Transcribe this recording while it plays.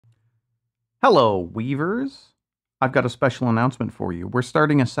Hello, Weavers. I've got a special announcement for you. We're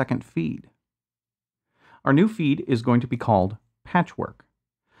starting a second feed. Our new feed is going to be called Patchwork,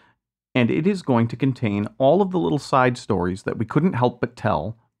 and it is going to contain all of the little side stories that we couldn't help but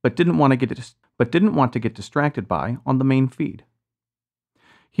tell, but didn't want to get distracted by on the main feed.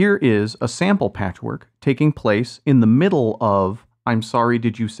 Here is a sample patchwork taking place in the middle of I'm Sorry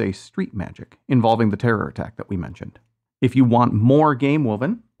Did You Say Street Magic, involving the terror attack that we mentioned. If you want more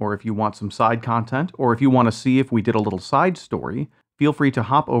Gamewoven, or if you want some side content, or if you want to see if we did a little side story, feel free to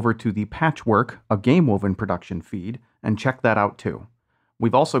hop over to the Patchwork, a Gamewoven production feed, and check that out too.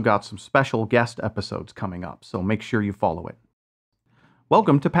 We've also got some special guest episodes coming up, so make sure you follow it.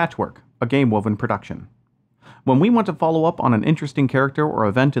 Welcome to Patchwork, a Gamewoven production. When we want to follow up on an interesting character or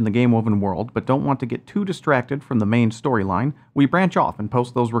event in the Gamewoven world, but don't want to get too distracted from the main storyline, we branch off and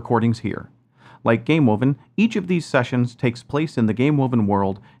post those recordings here. Like Gamewoven, each of these sessions takes place in the Gamewoven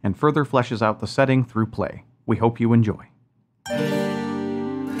world and further fleshes out the setting through play. We hope you enjoy.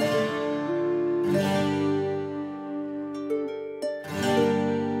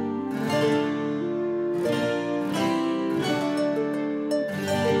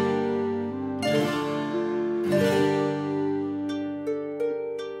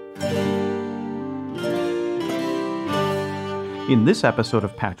 In this episode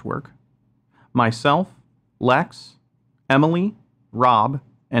of Patchwork, myself, Lex, Emily, Rob,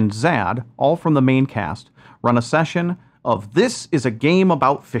 and Zad, all from the main cast, run a session of This is a Game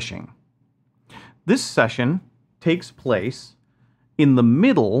About Fishing. This session takes place in the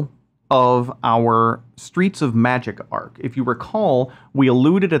middle of our Streets of Magic arc. If you recall, we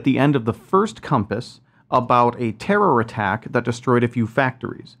alluded at the end of the first compass about a terror attack that destroyed a few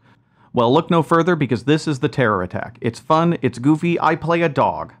factories. Well, look no further because this is the terror attack. It's fun, it's goofy, I play a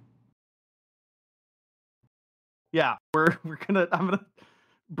dog. Yeah, I'm gonna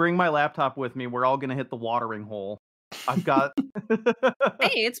bring my laptop with me. We're all gonna hit the watering hole. I've got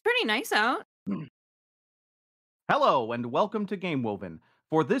Hey, it's pretty nice out. Hello and welcome to Gamewoven.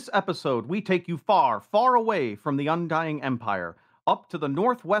 For this episode, we take you far, far away from the Undying Empire, up to the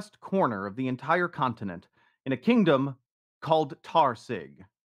northwest corner of the entire continent, in a kingdom called Tarsig,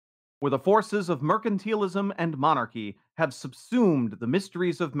 where the forces of mercantilism and monarchy have subsumed the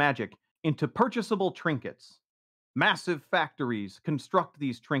mysteries of magic into purchasable trinkets. Massive factories construct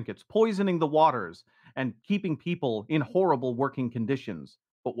these trinkets, poisoning the waters and keeping people in horrible working conditions.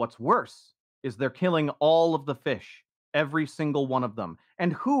 But what's worse is they're killing all of the fish, every single one of them.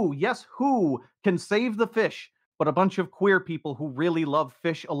 And who, yes, who can save the fish but a bunch of queer people who really love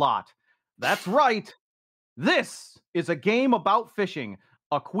fish a lot? That's right! This is a game about fishing,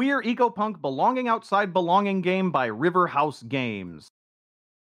 a queer eco-punk belonging outside belonging game by River House Games.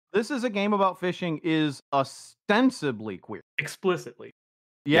 This is a game about fishing is ostensibly queer. Explicitly.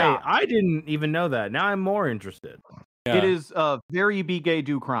 Yeah, Hey, I didn't even know that. Now I'm more interested. it is very be gay,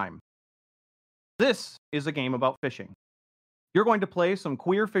 do crime. This is a game about fishing. You're going to play some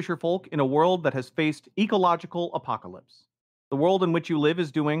queer fisherfolk in a world that has faced ecological apocalypse. The world in which you live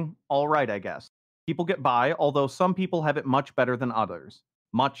is doing all right, I guess. People get by, although some people have it much better than others.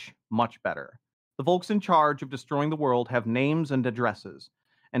 Much, much better. The folks in charge of destroying the world have names and addresses,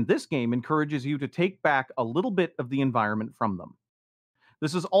 and this game encourages you to take back a little bit of the environment from them.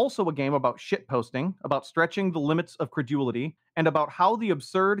 This is also a game about shitposting, about stretching the limits of credulity, and about how the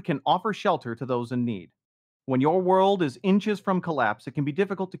absurd can offer shelter to those in need. When your world is inches from collapse, it can be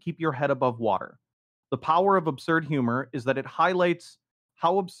difficult to keep your head above water. The power of absurd humor is that it highlights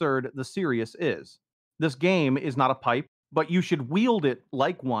how absurd the serious is. This game is not a pipe, but you should wield it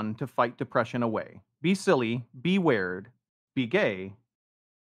like one to fight depression away. Be silly, be weird, be gay,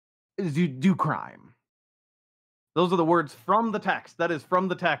 do crime. Those are the words from the text. That is from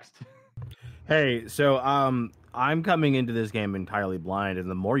the text. Hey, so I'm coming into this game entirely blind, and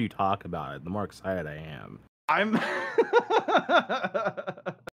the more you talk about it, the more excited I am.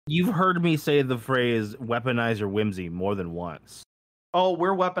 You've heard me say the phrase weaponize your whimsy more than once. Oh,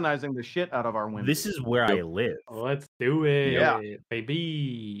 we're weaponizing the shit out of our whimsy. This is where I live. Let's do it, Yeah.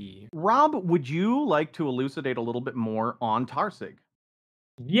 baby. Rob, would you like to elucidate a little bit more on Tarsig?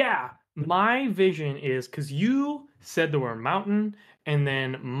 Yeah, my vision is because you said the word mountain, and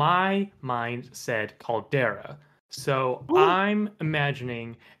then my mind said caldera. So Ooh. I'm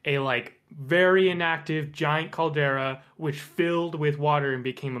imagining a very inactive giant caldera which filled with water and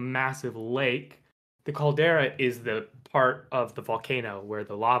became a massive lake. The caldera is the part of the volcano where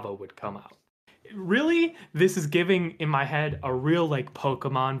the lava would come out. Really, this is giving in my head a real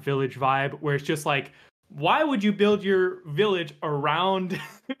Pokemon village vibe where it's just why would you build your village around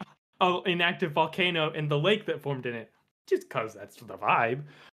an inactive volcano and the lake that formed in it? Just because that's the vibe.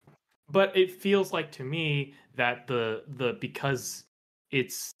 But it feels like to me that the because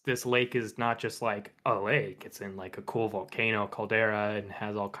this lake is not just like a lake, it's in like a cool volcano caldera and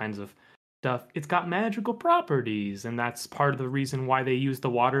has all kinds of stuff. It's got magical properties, and that's part of the reason why they use the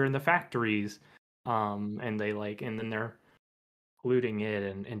water in the factories. And they like and then they're polluting it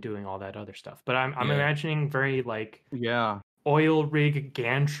and doing all that other stuff. But I'm Yeah. imagining very like Yeah. oil rig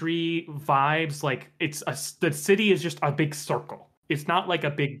gantry vibes. Like the city is just a big circle. It's not like a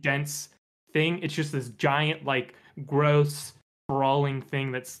big dense thing. It's just this giant like gross sprawling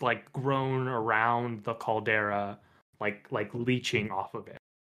thing that's like grown around the caldera, like leeching off of it.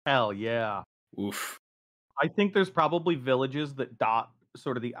 Hell yeah. Oof. I think there's probably villages that dot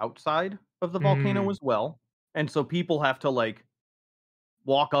sort of the outside of the volcano as well. And so people have to like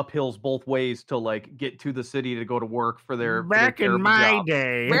walk up hills both ways to like get to the city to go to work for their Back in terrible my job.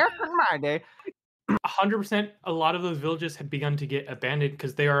 day. Back in my day. 100%. A lot of those villages have begun to get abandoned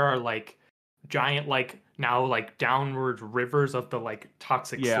because there are like giant like now like downward rivers of the like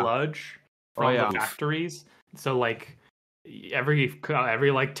toxic Yeah. sludge Oh, from yeah. the factories. So like every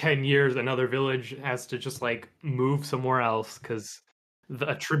like 10 years another village has to just like move somewhere else because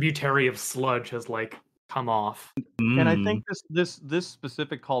a tributary of sludge has like come off. And I think this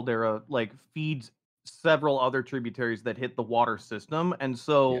specific caldera like feeds several other tributaries that hit the water system. And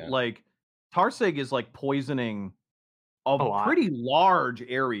so Yeah. like Tarsig is like poisoning a lot. pretty large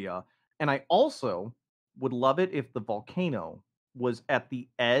area. And I also would love it if the volcano was at the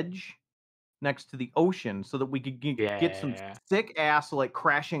edge next to the ocean so that we could get some Yeah. sick ass like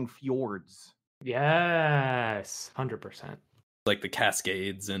crashing fjords. Yes, 100%. Like the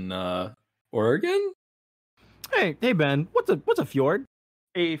Cascades in Oregon. Hey, Ben, what's a fjord?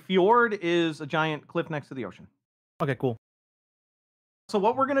 A fjord is a giant cliff next to the ocean. Okay, cool. So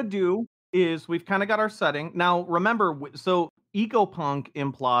what we're gonna do is we've kind of got our setting. Now remember, so eco-punk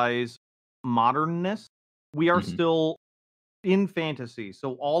implies modernness. We are Mhm. still in fantasy,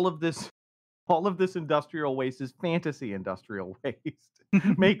 so all of this industrial waste is fantasy industrial waste.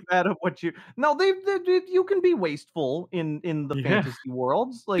 Make that of what you. No, you can be wasteful in the Yeah. fantasy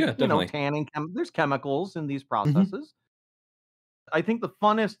worlds, like Yeah, definitely. tanning. There's chemicals in these processes. I think the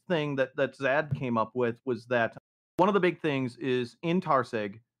funnest thing that Zad came up with was that one of the big things is in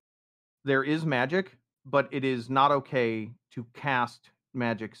Tarsig, there is magic, but it is not okay to cast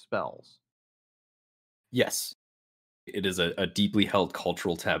magic spells. Yes. It is a deeply held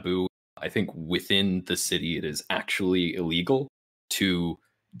cultural taboo. I think within the city, it is actually illegal to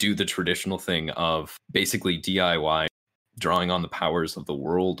do the traditional thing of basically DIY, drawing on the powers of the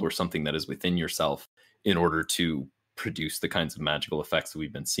world or something that is within yourself in order to produce the kinds of magical effects that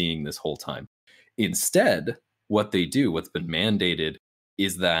we've been seeing this whole time. Instead, what they do, what's been mandated,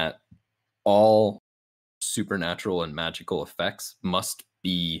 is that all supernatural and magical effects must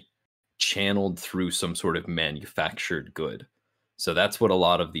be channeled through some sort of manufactured good. So that's what a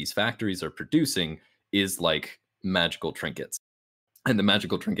lot of these factories are producing, is like magical trinkets. And the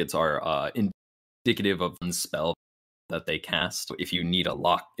magical trinkets are indicative of one spell that they cast. If you need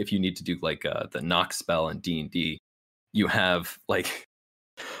if you need to do like the knock spell in D&D, you have like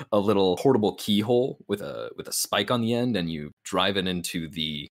a little portable keyhole with a spike on the end, and you drive it into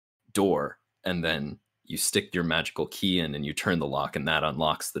the door, and then you stick your magical key in and you turn the lock, and that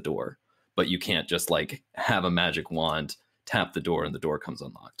unlocks the door. But you can't just like have a magic wand, tap the door, and the door comes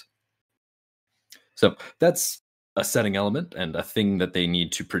unlocked. So that's a setting element and a thing that they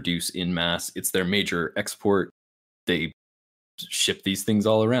need to produce in mass. It's their major export. They ship these things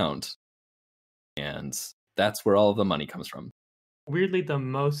all around. And that's where all of the money comes from. Weirdly, the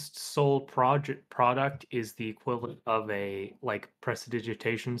most sold product is the equivalent of a like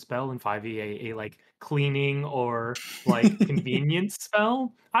prestidigitation spell in 5e, a like cleaning or like convenience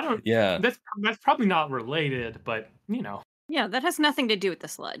spell. I don't. Yeah. That's probably not related, but you know. Yeah, that has nothing to do with the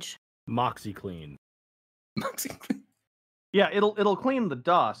sludge. Moxie clean. Yeah, it'll clean the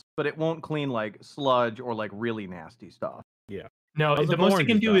dust, but it won't clean like sludge or like really nasty stuff. Yeah. No, How's the the most it orange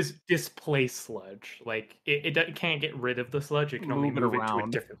can and do stuff? is displace sludge. Like it can't get rid of the sludge. It can only Move it move it to a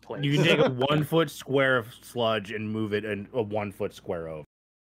around. different place. You can take a 1 foot square of sludge and move it in a 1 foot square of.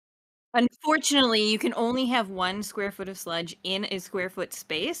 Unfortunately, you can only have 1 square foot of sludge in a square foot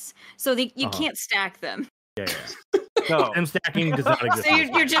space, so you Uh-huh. can't stack them. Yeah. So And stacking does not exist. So in this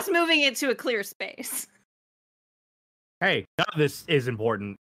you're game. just moving it to a clear space. Hey, none of this is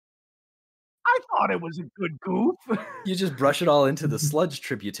important. I thought it was a good goof. You just brush it all into the sludge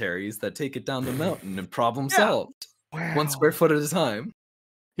tributaries that take it down the mountain, and problem Yeah. solved. Wow. 1 square foot at a time.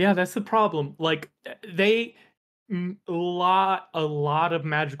 Yeah, that's the problem. Like a lot of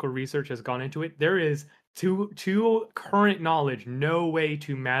magical research has gone into it. There is To current knowledge, no way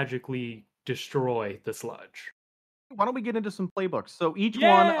to magically destroy the sludge. Why don't we get into some playbooks? So each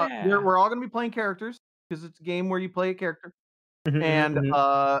one, Yeah. we're all going to be playing characters because it's a game where you play a character, and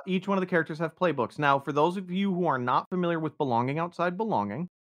each one of the characters have playbooks. Now, for those of you who are not familiar with belonging outside belonging,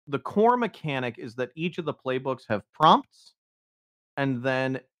 the core mechanic is that each of the playbooks have prompts, and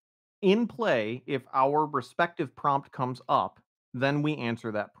then in play, if our respective prompt comes up, then we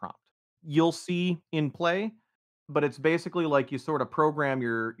answer that prompt. You'll see in play, but it's basically like you sort of program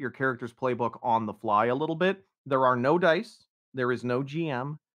your character's playbook on the fly a little bit. There are no dice, there is no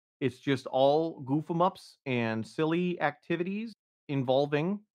GM. It's just all goof 'em ups and silly activities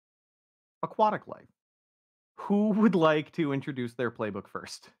involving aquatic life. Who would like to introduce their playbook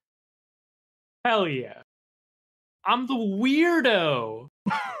first? Hell yeah. I'm the weirdo.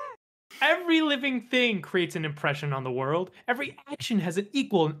 Every living thing creates an impression on the world. Every action has an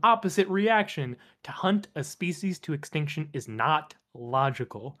equal and opposite reaction. To hunt a species to extinction is not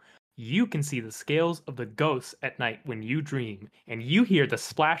logical. You can see the scales of the ghosts at night when you dream, and you hear the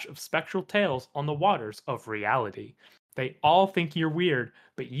splash of spectral tales on the waters of reality. They all think you're weird,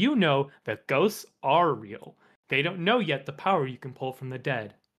 but you know that ghosts are real. They don't know yet the power you can pull from the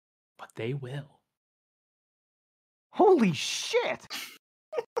dead, but they will. Holy shit!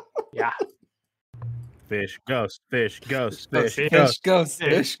 Yeah. Fish, ghost, fish, ghost, Fish, fish, ghost. ghost.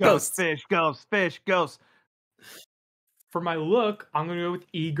 Fish, ghost, fish, ghost. For my look, I'm gonna go with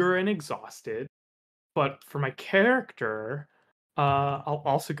eager and exhausted. But for my character, I'll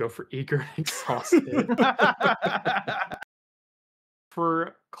also go for eager and exhausted.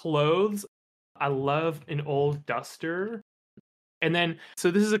 For clothes, I love an old duster. And then,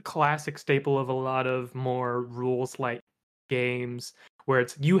 so this is a classic staple of a lot of more rules like games where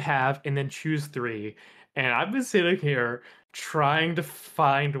it's you have and then choose three. And I've been sitting here trying to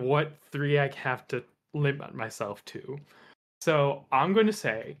find what three I have to limit myself to. So I'm going to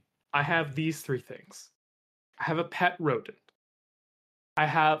say I have these three things. I have a pet rodent. I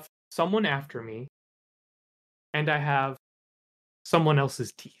have someone after me. And I have someone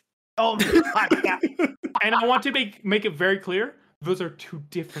else's teeth. Oh my god! And I want to make it very clear, those are two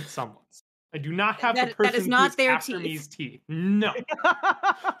different someones. I do not have the That person is not who's their after teeth. me's teeth. No.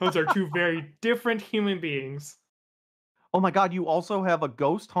 Those are two very different human beings. Oh my god, you also have a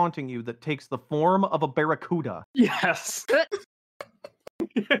ghost haunting you that takes the form of a barracuda. Yes.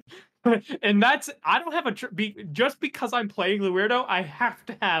 And that's I don't have just because I'm playing the weirdo, I have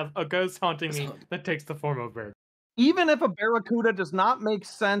to have a ghost haunting me that takes the form of a bear. Even if a barracuda does not make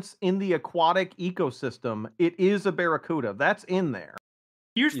sense in the aquatic ecosystem, it is a barracuda. That's in there.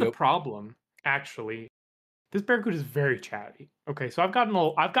 Here's the Yep. problem, actually. This barracuda is very chatty. Okay, so I've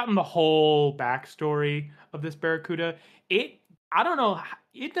gotten the whole backstory of this barracuda. I don't know.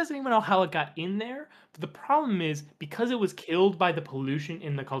 It doesn't even know how it got in there. But the problem is because it was killed by the pollution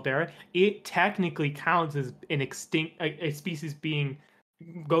in the caldera, it technically counts as an extinct a species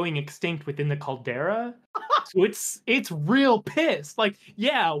going extinct within the caldera. So it's real pissed. Like,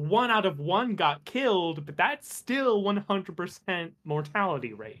 yeah, 1 out of 1 got killed, but that's still 100%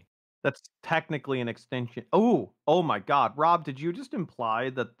 mortality rate. That's technically an extension. Oh my god. Rob, did you just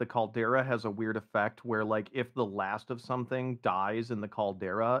imply that the caldera has a weird effect where, like, if the last of something dies in the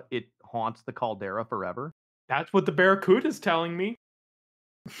caldera, it haunts the caldera forever? That's what the barracuda's telling me.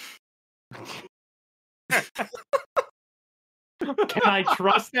 Can I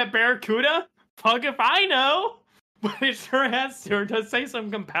trust that barracuda? Fuck if I know. But it sure does say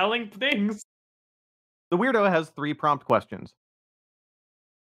some compelling things. The weirdo has 3 prompt questions.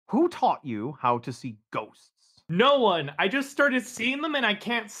 Who taught you how to see ghosts? No one. I just started seeing them and I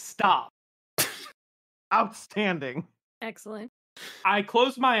can't stop. Outstanding. Excellent. I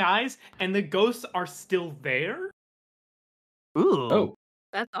close my eyes and the ghosts are still there. Ooh. Oh,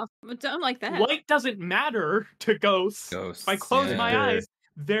 That's awesome. Don't like that. Light doesn't matter to ghosts. ghosts. If I close my yeah. eyes,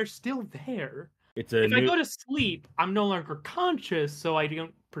 they're still there. It's a If I new. go to sleep, I'm no longer conscious, so I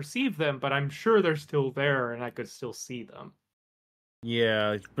don't perceive them, but I'm sure they're still there and I could still see them.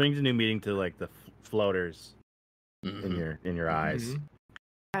 Yeah, it brings a new meaning to like the floaters Mhm. in your eyes Mhm.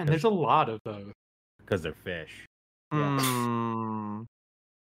 And there's a lot of those. because they're fish. Hmm.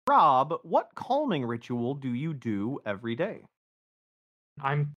 Rob, what calming ritual do you do every day?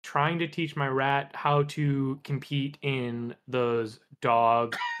 I'm trying to teach my rat how to compete in those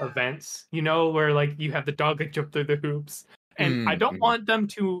dog events, where like you have the dog that jump through the hoops. And I don't Mhm. want them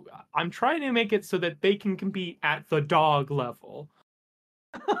to, I'm trying to make it so that they can compete at the dog level.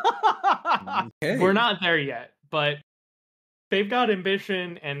 Okay. We're not there yet, but they've got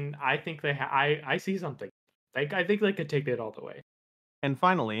ambition and I think I see something. Like I think they could take it all the way. And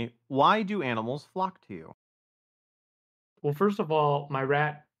finally, why do animals flock to you? Well, first of all, my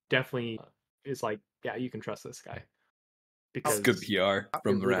rat definitely is like, yeah, you can trust this guy It's because good PR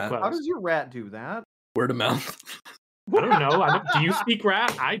from he's the really rat. close. How does your rat do that? Word of mouth. I don't know. Do you speak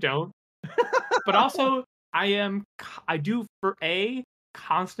rat? I don't. But also, I do for A,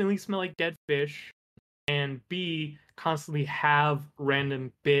 constantly smell like dead fish, and B, constantly have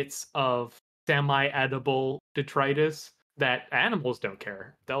random bits of semi-edible detritus that animals don't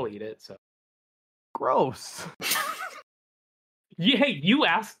care. They'll eat it. So, Gross. hey, you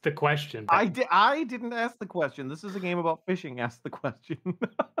asked the question. I didn't ask the question. This is a game about fishing. Ask the question.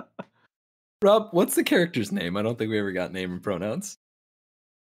 Rob, what's the character's name? I don't think we ever got name and pronouns.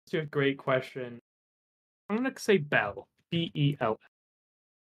 That's a great question. I'm gonna say Bell. Bell.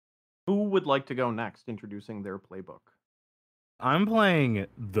 Who would like to go next, introducing their playbook? I'm playing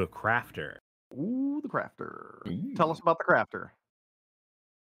the Crafter. Ooh, the crafter. Ooh. Tell us about the crafter.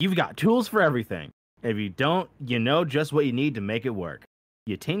 You've got tools for everything. If you don't, you know just what you need to make it work.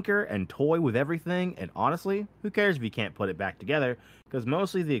 You tinker and toy with everything, and honestly, who cares if you can't put it back together? Because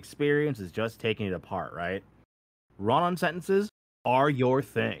mostly the experience is just taking it apart, right? Run-on sentences are your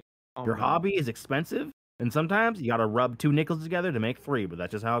thing. Oh, Your no. hobby is expensive, and sometimes you gotta rub 2 nickels together to make 3, but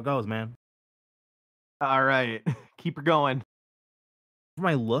that's just how it goes, man. All right. Keep her going. For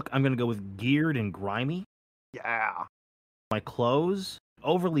my look, I'm gonna go with geared and grimy. Yeah. My clothes,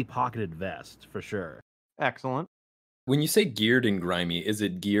 overly pocketed vest, for sure. Excellent. When you say geared and grimy, is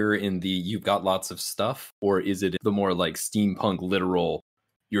it gear in the you've got lots of stuff, or is it the more like steampunk literal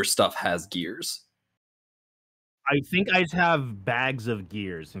your stuff has gears? I think I just have bags of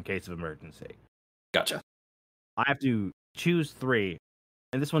gears in case of emergency. Gotcha. I have to choose 3,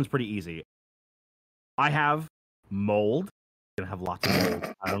 and this one's pretty easy. I have mold. I'm gonna have lots of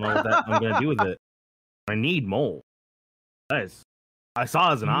mold. I don't know what I'm gonna do with it. I need mold. Guys, I saw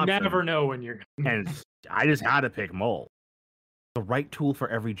it as an You option, never know when you're. and I just had to pick mold. The right tool for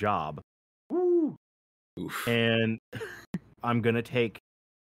every job. Woo. Oof. And I'm gonna take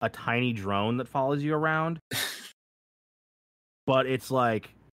a tiny drone that follows you around, but it's like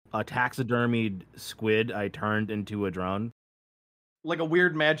a taxidermied squid I turned into a drone. Like a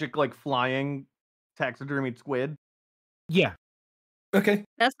weird magic, like flying taxidermied squid. Yeah, Okay.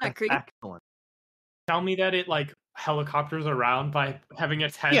 That's not That's creepy. excellent. Tell me that it like helicopters around by having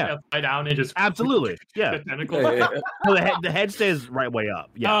its head Yeah. upside down and just absolutely. Yeah. the tentacles. Yeah. No, the head stays right way up.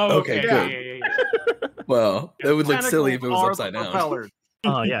 Yeah. Oh, Okay, okay. good. Yeah. Well, it would look silly if it Tentacles was are upside the down. propellers.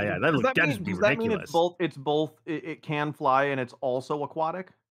 Oh, yeah. That'd just be Does that mean ridiculous. it's both it can fly and it's also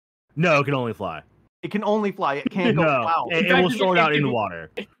aquatic? No, it can only fly. It can only fly. It can't go No, out. it In will fact, sort out it in the can-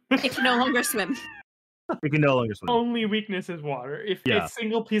 water. It can no longer swim. It can no longer swim. Only weakness is water. If Yeah. a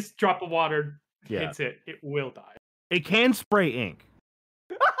single piece drop of water Yeah. hits it, it will die. It can spray ink.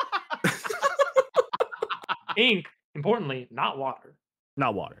 Ink, importantly, not water.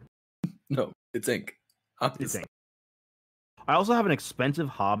 Not water. No, it's ink. It's Obviously. ink. I also have an expensive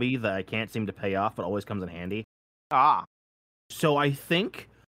hobby that I can't seem to pay off, but always comes in handy. Ah. So I think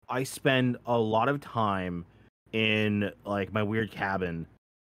I spend a lot of time in like my weird cabin.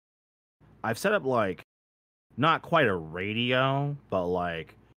 I've set up like not quite a radio, but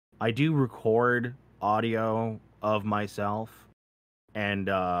like I do record audio of myself, and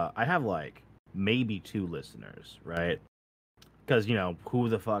I have like maybe 2 listeners, right? Because who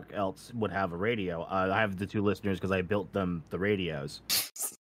the fuck else would have a radio? I have the 2 listeners because I built them the radios.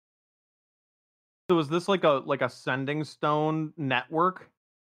 So is this like a sending stone network?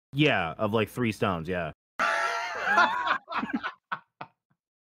 Yeah, of like 3 stones. Yeah.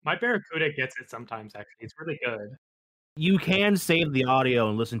 My Barracuda gets it sometimes, actually. It's really good. You can save the audio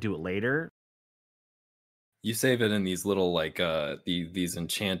and listen to it later. You save it in these little like these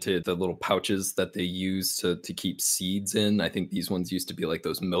enchanted the little pouches that they use to keep seeds in. I think these ones used to be like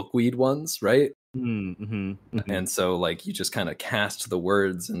those milkweed ones, right? Mm-hmm. And so like you just kind of cast the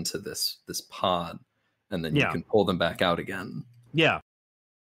words into this pod, and then you Yeah. can pull them back out again. Yeah.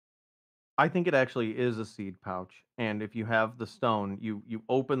 I think it actually is a seed pouch, and if you have the stone, you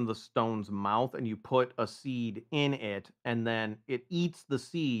open the stone's mouth and you put a seed in it, and then it eats the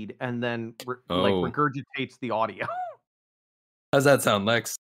seed and then like Oh. regurgitates the audio. How's that sound,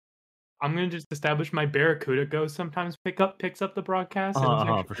 Lex? I'm gonna just establish my Barracuda goes sometimes picks up the broadcast. and it's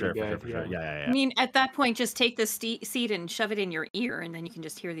actually For sure, pretty for sure. good, Yeah. I mean, at that point, just take the seed and shove it in your ear, and then you can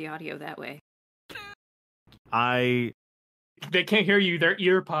just hear the audio that way. They can't hear you. Their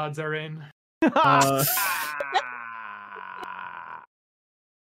ear pods are in.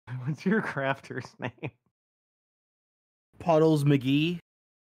 What's your crafter's name? Puddles McGee.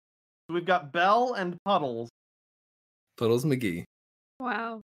 We've got Bell and Puddles. Puddles McGee.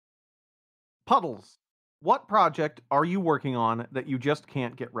 Wow. Puddles, what project are you working on that you just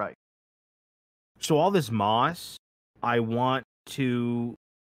can't get right? So all this moss, I want to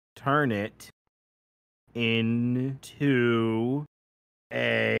turn it into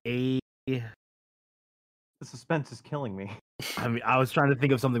a. The suspense is killing me. I mean, I was trying to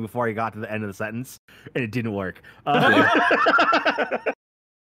think of something before I got to the end of the sentence, and it didn't work. So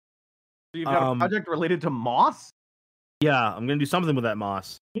you've got a project related to moss? Yeah, I'm gonna do something with that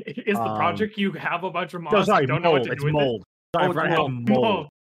moss. Is the project you have a bunch of moss? No, sorry, and don't know mold. what to It's do with mold. Sorry, Oh, I forgot it's to have mold.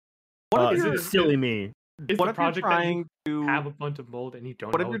 What if Is you're it silly me? Is What the if you're project that trying you to have a bunch of mold and you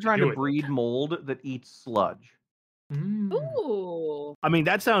don't What know if you're what trying to do to with breed mold that eats sludge? it? Mm. Ooh. I mean,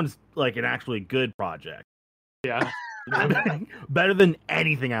 that sounds like an actually good project. Yeah. Better than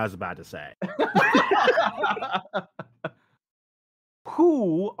anything I was about to say.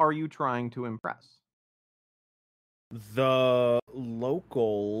 Who are you trying to impress? The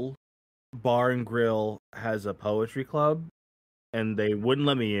local bar and grill has a poetry club, and they wouldn't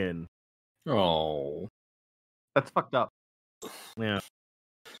let me in. Oh, That's fucked up. Yeah.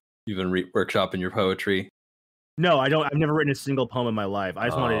 you've been workshopping your poetry. No, I don't. I've never written a single poem in my life. I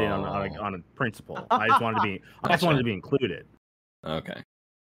just wanted it in Oh. on a principle. I just wanted to be. I just wanted to be included. Okay.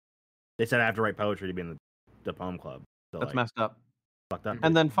 They said I have to write poetry to be in the poem club. So That's like, messed up. fucked up.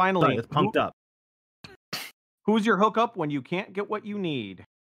 And then Sorry, finally, that's punked up. who's your hookup when you can't get what you need?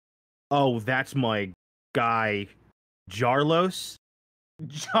 Oh, that's my guy, Jarlos.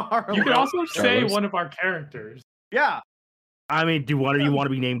 Jarlo. You could also say Carlos? one of our characters. Yeah. I mean, do one of you want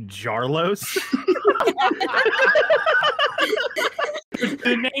to be named Jarlos?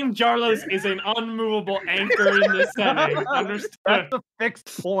 The name Jarlos is an unmovable anchor in this setting. Understood. That's a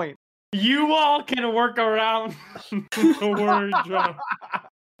fixed point. You all can work around the word Jarlos.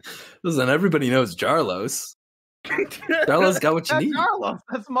 Listen, everybody knows Jarlos. Jarlos got what you That's need. Jarlo.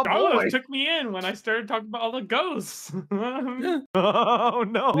 That's my boy. Jarlos took me in when I started talking about all the ghosts. Yeah. Oh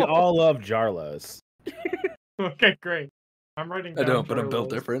no. We all love Jarlos. Okay, great. I'm writing I down don't, but I'm built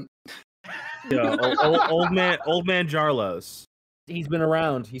Jarlos. different. Yeah, old man Jarlos. He's been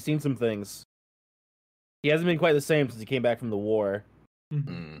around. He's seen some things. He hasn't been quite the same since he came back from the war.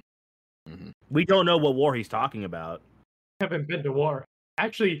 Mm. Mm-hmm. We don't know what war he's talking about. Haven't been to war.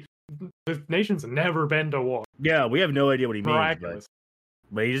 Actually, the nation's never been to war. Yeah, we have no idea what he means, Miraculous.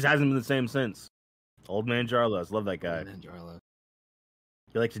 but he just hasn't been the same since. Old man Jarlos, love that guy. And Jarlos.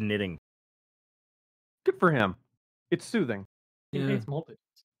 He likes knitting. Good for him. It's soothing. He Yeah. hates multitudes.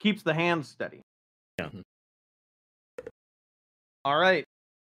 Keeps the hands steady. Yeah. Mhm. All right.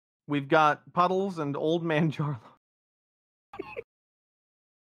 We've got Puddles and Old Man Jarlo.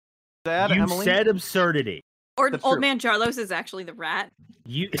 Sad, You Emily? said absurdity. Or That's Old true. Man Jarlos is actually the rat.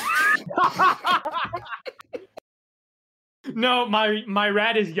 You No, my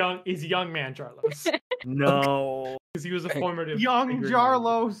rat is young man Jarlos. no. Because he was a Hey, formative Young figure in-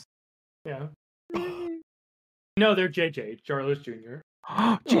 Jarlos. Yeah. No, they're JJ, Jarlos Jr.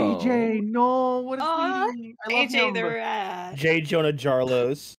 JJ, no. What is Aw, he? I love AJ him, the but- rat. J. Jonah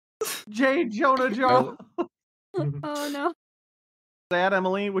Jarlos. J. Jonah Jarlo. Oh no. Sad,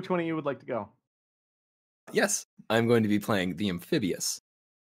 Emily, which one of you would like to go? Yes, I'm going to be playing the amphibious.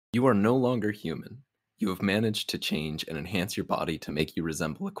 You are no longer human. You have managed to change and enhance your body to make you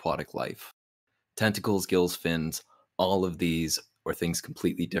resemble aquatic life. Tentacles, gills, fins, all of these, or things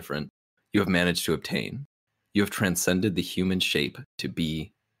completely different, you have managed to obtain. You have transcended the human shape to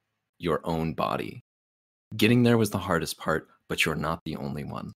be your own body. Getting there was the hardest part, but you're not the only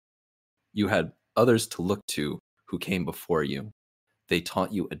one. You had others to look to who came before you. They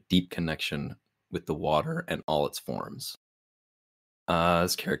taught you a deep connection with the water and all its forms.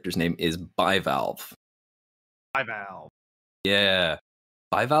 His character's name is Bivalve. Bivalve. Yeah.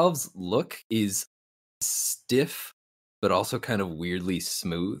 Bivalve's look is stiff, but also kind of weirdly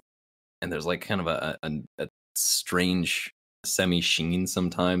smooth. And there's like kind of a strange semi-sheen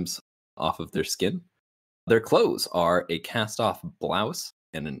sometimes off of their skin. Their clothes are a cast-off blouse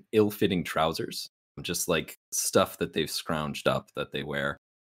and an ill-fitting trousers. Just like stuff that they've scrounged up that they wear.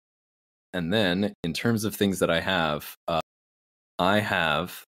 And then, in terms of things that I have a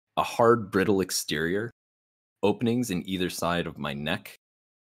hard, brittle exterior, openings in either side of my neck,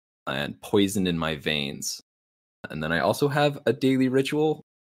 and poison in my veins. And then I also have a daily ritual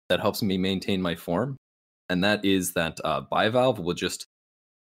that helps me maintain my form. And that is that Bivalve will just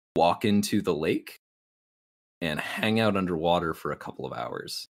walk into the lake and hang out underwater for a couple of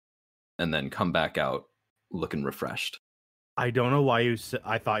hours. And then come back out looking refreshed. I don't know why you.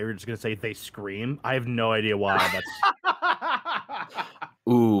 I thought you were just gonna say they scream. I have no idea why. That's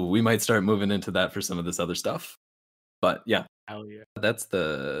Ooh, we might start moving into that for some of this other stuff. But yeah, Hell yeah. That's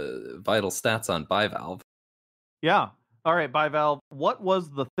the vital stats on bivalve. Yeah. All right, Bivalve, what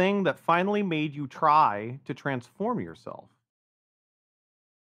was the thing that finally made you try to transform yourself?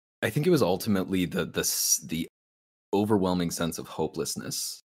 I think it was ultimately the overwhelming sense of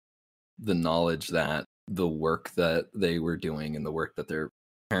hopelessness, the knowledge that the work that they were doing and the work that their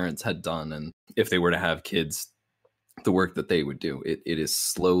parents had done, and if they were to have kids, the work that they would do, it is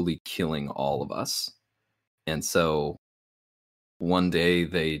slowly killing all of us. And so one day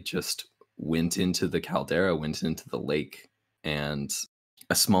they just went into the caldera, went into the lake, and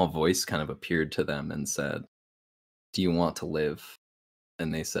a small voice kind of appeared to them and said, "Do you want to live?"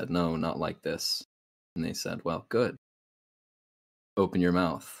 And they said, "No, not like this." And they said, "Well, good. Open your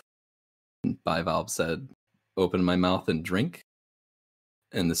mouth." And Bivalve said, "Open my mouth and drink."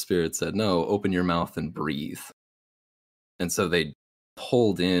 And the spirit said, "No, open your mouth and breathe." And so they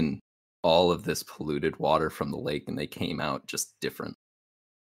pulled in all of this polluted water from the lake and they came out just different.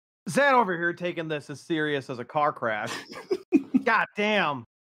 Zan over here taking this as serious as a car crash. God damn.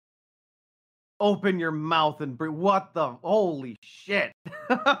 Open your mouth and breathe. What the holy shit.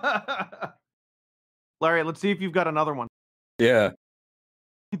 Larry, let's see if you've got another one. Yeah.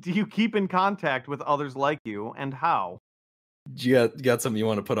 Do you keep in contact with others like you, and how? You got something you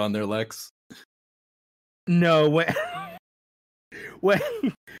want to put on there, Lex? No, when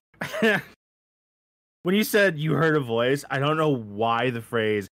when you said you heard a voice, I don't know why the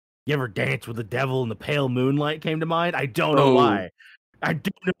phrase "you ever dance with the devil in the pale moonlight" came to mind. I don't know why. I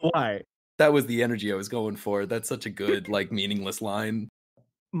don't know why. That was the energy I was going for. That's such a good, like, meaningless line.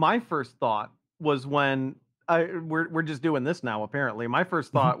 My first thought was when we're just doing this now, apparently. My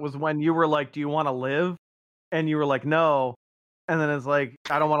first thought was when you were like, "Do you want to live?" And you were like, "No." And then it's like,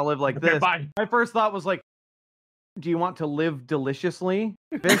 "I don't want to live like Okay, this." bye. My first thought was like, "Do you want to live deliciously?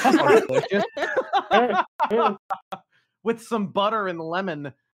 Fish are delicious." With some butter and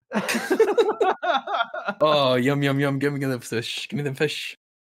lemon. Oh, yum, yum, yum. Give me the fish. Give me the fish.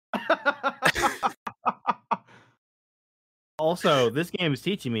 Also, this game is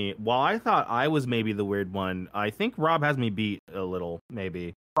teaching me, while I thought I was maybe the weird one, I think Rob has me beat a little,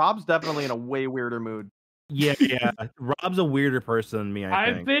 maybe. Rob's definitely in a way weirder mood. Yeah. Rob's a weirder person than me, I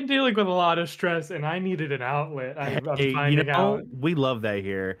I've think. been dealing with a lot of stress and I needed an outlet. I'm Hey, finding out. we love that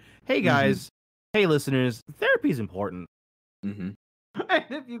here. Hey, guys. Hey, listeners. Therapy's important. Mm-hmm. And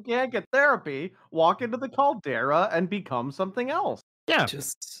if you can't get therapy, walk into the caldera and become something else. Yeah.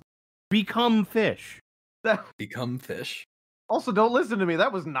 Just Become fish. become fish. Also, don't listen to me.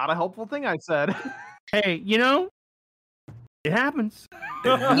 That was not a helpful thing I said. Hey, it happens.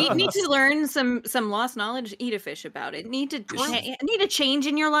 Need to learn some lost knowledge. Eat a fish about it. Need a change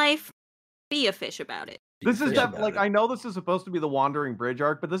in your life. Be a fish about it. This is Fish definitely about like, I know this is supposed to be the Wandering Bridge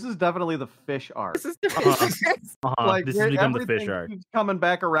arc, but this is definitely the fish arc. This is the Like, This has become the fish everything arc. keeps coming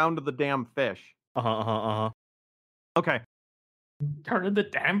back around to the damn fish. Okay, Turn the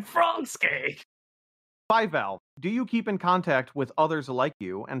damn frog skate. Bivalve, do you keep in contact with others like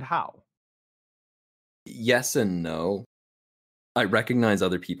you, and how? Yes and no. I recognize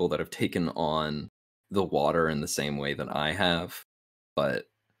other people that have taken on the water in the same way that I have, but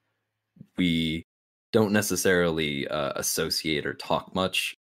we don't necessarily associate or talk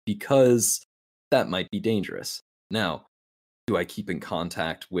much because that might be dangerous. Now, do I keep in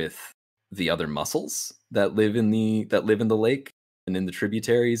contact with the other mussels that live in the lake and in the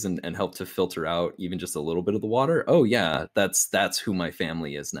tributaries and help to filter out even just a little bit of the water? Oh yeah, that's who my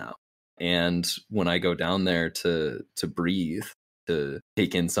family is now. And when I go down there to breathe, to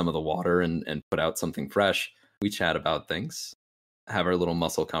take in some of the water and put out something fresh, we chat about things, have our little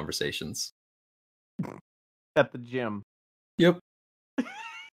mussel conversations. At the gym. Yep.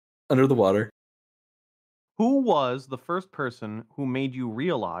 Under the water. Who was the first person who made you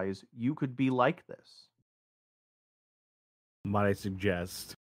realize you could be like this? Might I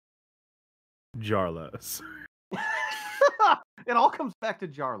suggest Jarlos? It all comes back to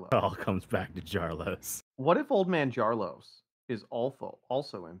Jarlo. It all comes back to Jarlos. What if Old Man Jarlos is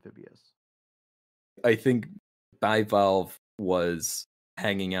also amphibious? I think Bivalve was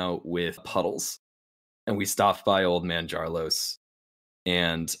hanging out with Puddles, and we stopped by Old Man Jarlos.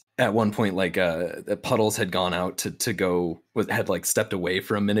 And at one point, like Puddles had gone out to go, had like stepped away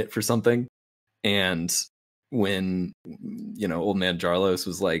for a minute for something. And when Old Man Jarlos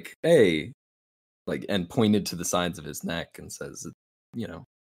was like, "Hey," like, and pointed to the sides of his neck and says,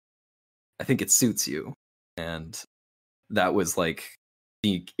 "I think it suits you." And that was like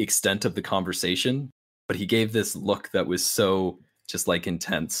the extent of the conversation. But he gave this look that was so just like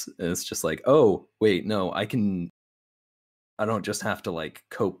intense. And it's just like, oh, wait, no, I don't just have to like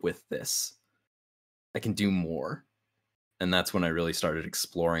cope with this. I can do more. And that's when I really started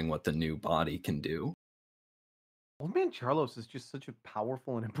exploring what the new body can do. Old Man Charlos is just such a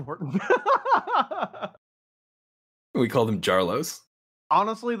powerful and important. We called him Jarlos.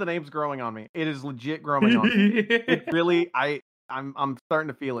 Honestly, the name's growing on me. It is legit growing on me. It really, I'm starting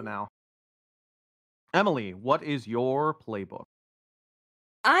to feel it now. Emily, what is your playbook?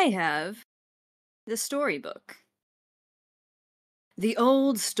 I have the storybook. The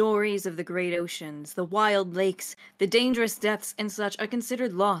old stories of the great oceans, the wild lakes, the dangerous depths, and such are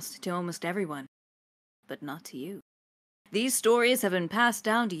considered lost to almost everyone. But not to you. These stories have been passed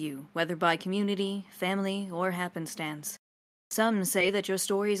down to you, whether by community, family, or happenstance. Some say that your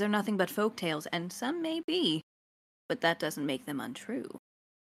stories are nothing but folk tales, and some may be, but that doesn't make them untrue.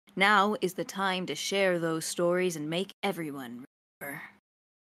 Now is the time to share those stories and make everyone remember.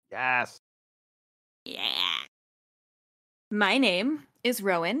 Yes. Yeah. My name is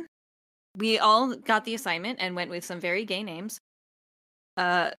Rowan. We all got the assignment and went with some very gay names.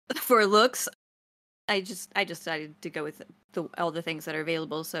 For looks, I decided to go with all the things that are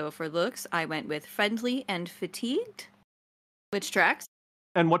available. So for looks, I went with friendly and fatigued, which tracks.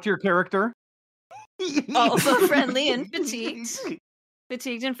 And what's your character? Also friendly and fatigued.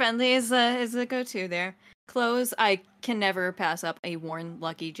 Fatigued and friendly is the go-to there. Clothes, I can never pass up a worn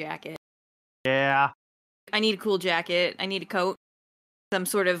lucky jacket. Yeah. I need a cool jacket. I need a coat. Some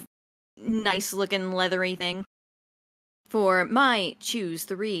sort of nice-looking leathery thing. For my choose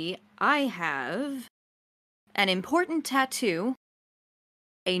 3, I have an important tattoo,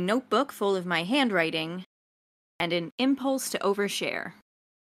 a notebook full of my handwriting, and an impulse to overshare.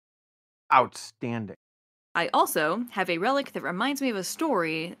 Outstanding. I also have a relic that reminds me of a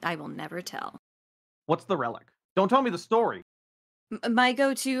story I will never tell. What's the relic? Don't tell me the story. My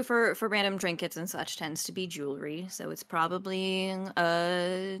go-to for random trinkets and such tends to be jewelry, so it's probably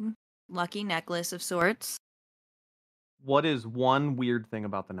a lucky necklace of sorts. What is one weird thing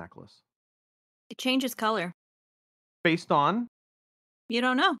about the necklace? It changes color. Based on? You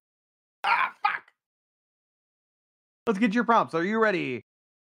don't know. Ah, fuck! Let's get your prompts. Are you ready?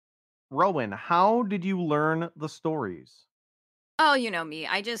 Rowan, how did you learn the stories? Oh, you know me.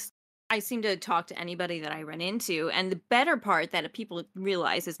 I seem to talk to anybody that I run into, and the better part that people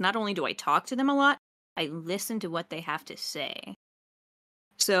realize is not only do I talk to them a lot, I listen to what they have to say.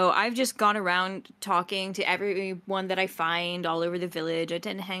 So I've just gone around talking to everyone that I find all over the village. I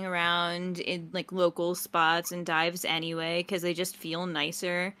tend to hang around in like local spots and dives anyway, because they just feel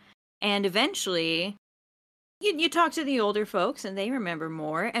nicer. And eventually, you talk to the older folks and they remember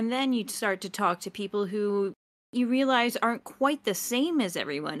more, and then you start to talk to people who you realize aren't quite the same as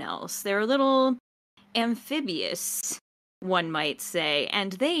everyone else. They're a little amphibious, one might say,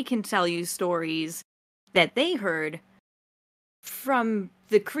 and they can tell you stories that they heard from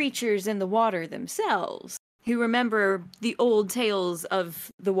the creatures in the water themselves, who remember the old tales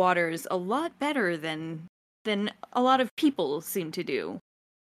of the waters a lot better than a lot of people seem to do.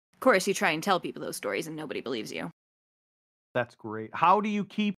 Of course, you try and tell people those stories and nobody believes you. That's great. How do you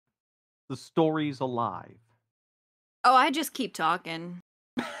keep the stories alive? Oh, I just keep talking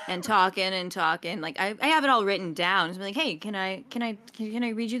and talking and talking. Like I have it all written down. It's like, hey, can I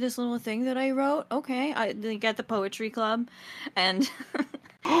read you this little thing that I wrote? Okay, I got the poetry club, and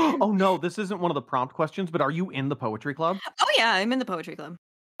Oh no, this isn't one of the prompt questions, but are you in the poetry club? oh yeah, I'm in the poetry club.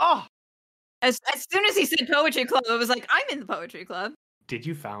 Oh, As soon as he said poetry club, I was like, I'm in the poetry club. Did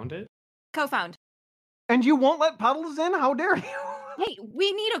you found it? Co-found. and you won't let Puddles in? How dare you? Hey,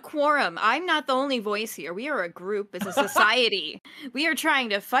 we need a quorum. I'm not the only voice here. We are a group as a society. We are trying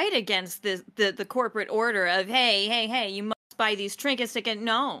to fight against the corporate order of, hey, you must buy these trinkets to get...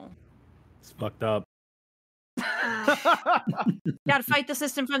 No. It's fucked up. Gotta fight the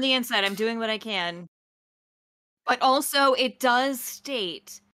system from the inside. I'm doing what I can. But also, it does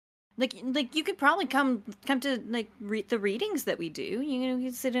state... Like you could probably come to like the readings that we do. You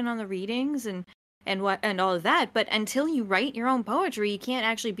can sit in on the readings and all of that. But until you write your own poetry, you can't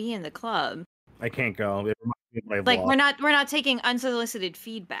actually be in the club. I can't go. It reminds me of my Like vlog. we're not taking unsolicited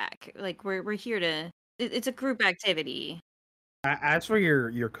feedback. Like we're here to. It's a group activity. As for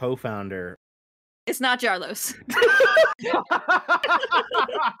your co-founder, It's not Jarlos. okay.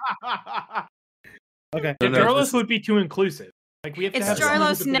 No, Yeah, no, Jarlos this- would be too inclusive. Like we have to It's have someone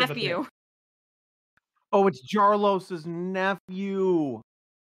who's Jarlos' a bit of a nephew. thing. Oh, it's Jarlos's nephew.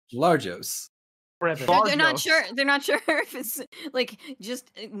 Largos. Brother. They're not Largos. sure. They're not sure if it's like just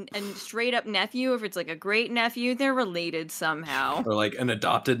a straight up nephew, if it's like a great nephew. They're related somehow. Or like an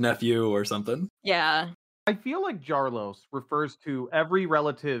adopted nephew or something. Yeah. I feel like Jarlos refers to every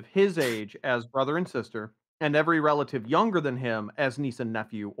relative his age as brother and sister, and every relative younger than him as niece and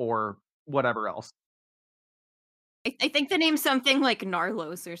nephew, or whatever else. I think the name's something like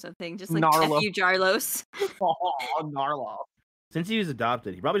Narlos or something, just like Narlo. F you Jarlos. Oh, Narlo. Since he was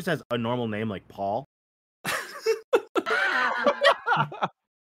adopted, he probably just has a normal name like Paul.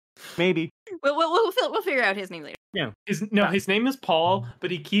 Maybe. We'll figure out his name later. Yeah. His name is Paul,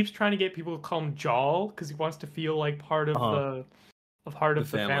 but he keeps trying to get people to call him Jal because he wants to feel like part of the The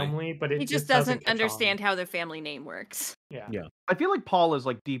family. But it He just doesn't doesn't catch on. understand how their family name works. Yeah. I feel like Paul is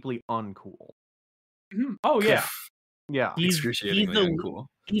like deeply uncool. Mhm. Oh yeah. Yeah. Excruciatingly uncool.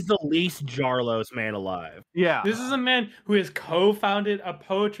 He's the least Jarlos man alive. Yeah. This is a man who has co-founded a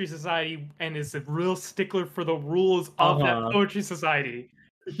poetry society and is a real stickler for the rules of that poetry society.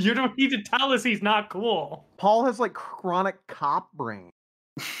 You don't need to tell us he's not cool. Paul has like chronic cop brain.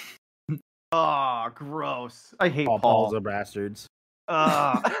 Oh, gross. I hate All Paul. Pauls are bastards.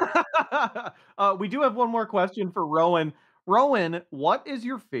 We do have one more question for Rowan. Rowan, what is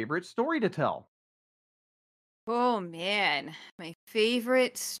your favorite story to tell? Oh man, my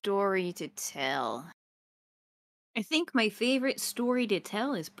favorite story to tell. I think my favorite story to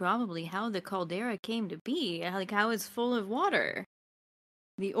tell is probably how the caldera came to be, like how it's full of water.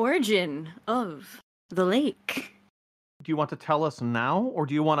 The origin of the lake. Do you want to tell us now, or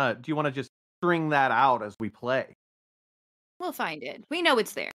do you want to just string that out as we play? We'll find it. We know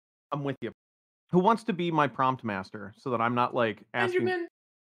it's there. I'm with you. Who wants to be my prompt master so that I'm not like asking? Benjamin,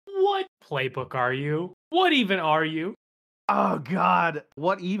 what playbook are you? What even are you? Oh God,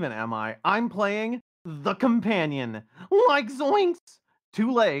 what even am I? I'm playing the companion. Like zoinks!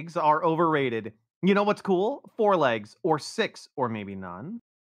 2 legs are overrated. You know what's cool? 4 legs, or 6, or maybe none.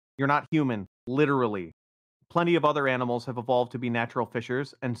 You're not human, literally. Plenty of other animals have evolved to be natural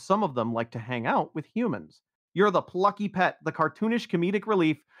fishers, and some of them like to hang out with humans. You're the plucky pet, the cartoonish comedic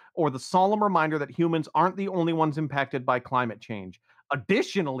relief, or the solemn reminder that humans aren't the only ones impacted by climate change.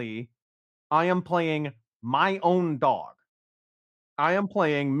 Additionally, I am playing my own dog. I am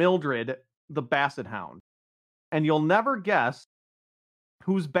playing Mildred, the Basset Hound. And you'll never guess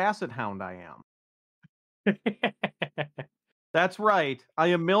whose Basset Hound I am. That's right. I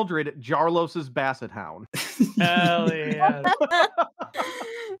am Mildred, Jarlos's Basset Hound. Hell yeah.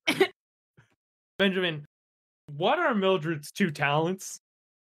 Benjamin, what are Mildred's 2 talents?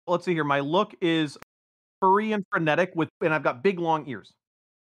 Let's see here. My look is furry and frenetic and I've got big long ears.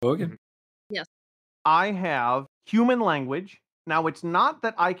 Okay. Yes. I have human language. Now it's not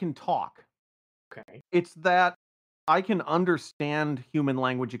that I can talk. Okay. It's that I can understand human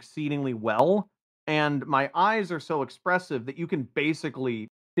language exceedingly well, and my eyes are so expressive that you can basically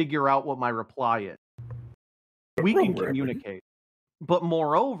figure out what my reply is. We can communicate. But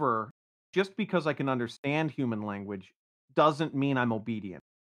moreover, just because I can understand human language doesn't mean I'm obedient.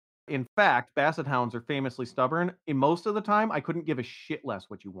 In fact, Basset Hounds are famously stubborn. And most of the time, I couldn't give a shit less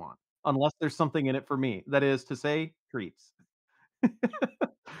what you want, unless there's something in it for me. That is to say, treats.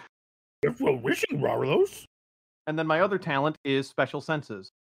 If we're wishing, Jarlos. And then my other talent is special senses.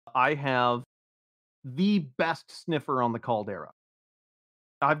 I have the best sniffer on the caldera.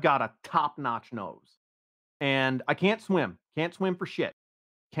 I've got a top-notch nose. And I can't swim. Can't swim for shit.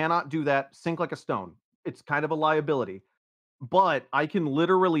 Cannot do that. Sink like a stone. It's kind of a liability. But I can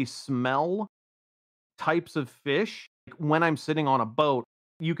literally smell types of fish. When I'm sitting on a boat,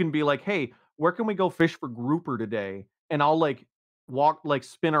 you can be like, hey, where can we go fish for grouper today? And I'll like walk, like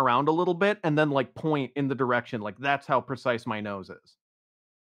spin around a little bit and then like point in the direction. Like that's how precise my nose is.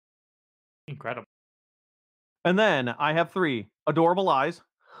 Incredible. And then I have 3 adorable eyes.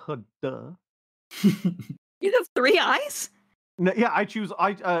 Duh. You have 3 eyes? No, yeah, I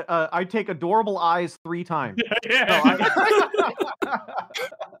take adorable eyes 3 times. Yeah. No,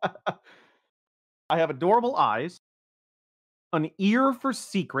 I have adorable eyes, an ear for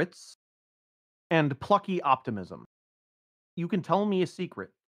secrets, and plucky optimism. You can tell me a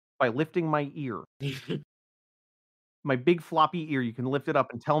secret by lifting my ear. My big floppy ear, you can lift it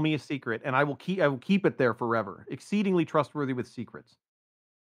up and tell me a secret, and I will keep it there forever. Exceedingly trustworthy with secrets.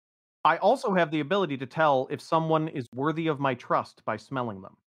 I also have the ability to tell if someone is worthy of my trust by smelling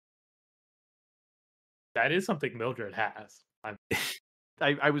them. That is something Mildred has.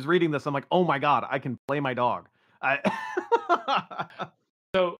 I was reading this, I'm like, oh my god, I can play my dog.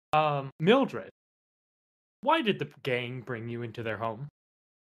 So, Mildred, why did the gang bring you into their home?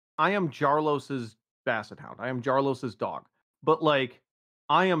 I am Jarlos's Basset Hound. I am Jarlos's dog. But like,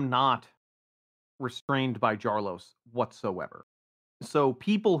 I am not restrained by Jarlos whatsoever. So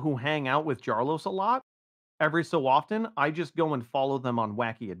people who hang out with Jarlos a lot, every so often, I just go and follow them on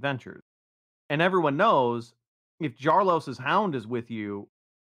wacky adventures. And everyone knows if Jarlos's hound is with you,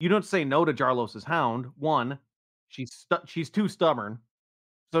 you don't say no to Jarlos's hound. One, she's too stubborn,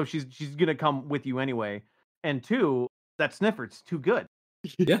 so she's gonna come with you anyway. And 2, that sniffer's too good.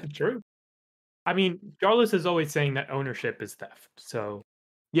 Yeah. True. I mean, Jarlos is always saying that ownership is theft, so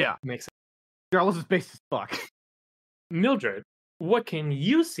Yeah, it makes sense. Jarlos is based as fuck. Mildred, what can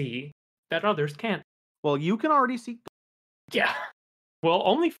you see that others can't? Well, you can already see. Yeah. Well,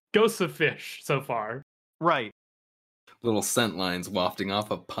 only ghosts of fish so far. Right. Little scent lines wafting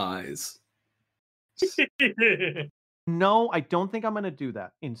off of pies. No, I don't think I'm going to do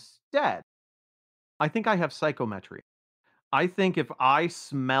that. Instead, I think I have psychometry. I think if I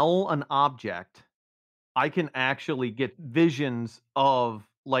smell an object, I can actually get visions of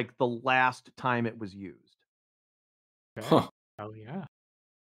like the last time it was used. Okay. Huh. Oh yeah.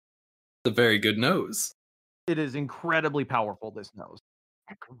 It's a very good nose. It is incredibly powerful, this nose.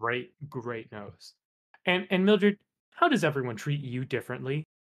 Great nose. And Mildred, how does everyone treat you differently?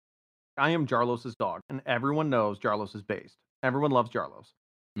 I am Jarlos's dog, and everyone knows Jarlos is based. Everyone loves Jarlos.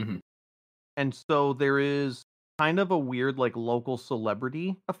 Mhm. And so there is kind of a weird like local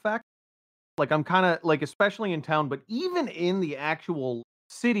celebrity effect. Like I'm kind of like, especially in town, but even in the actual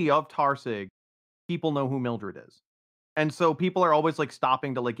city of Tarsig, people know who Mildred is. And so people are always like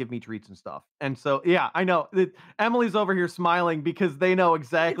stopping to like give me treats and stuff. And so yeah, I know Emily's over here smiling because they know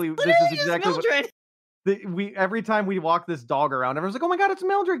exactly It's this literally is just exactly what Mildred. we every time we walk this dog around, everyone's like, "Oh my god, it's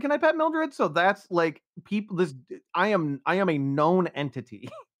Mildred! Can I pet Mildred?" So that's like people. I am a known entity.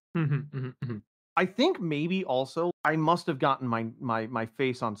 I think maybe also I must have gotten my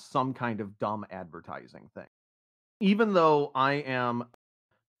face on some kind of dumb advertising thing. Even though I am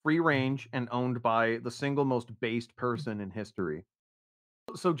free range and owned by the single most based person in history.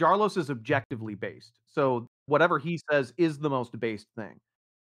 So Jarlos is objectively based. So whatever he says is the most based thing.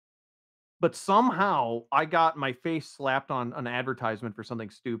 But somehow I got my face slapped on an advertisement for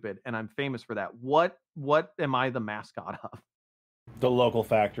something stupid, and I'm famous for that. What am I the mascot of? The local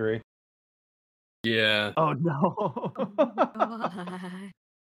factory. Yeah. Oh no. God.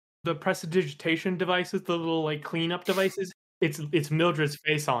 The prestidigitation devices, the little like cleanup devices, it's Mildred's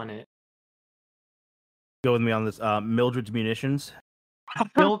face on it. Go with me on this. Mildred's Munitions.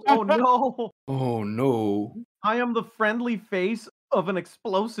 Oh no. Oh no. I am the friendly face of an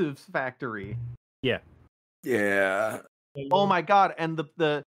explosives factory. Yeah. Yeah. Oh my god, and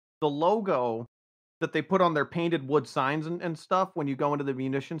the logo that they put on their painted wood signs and stuff when you go into the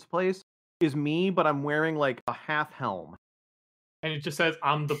munitions place is me, but I'm wearing like a half helm. And it just says,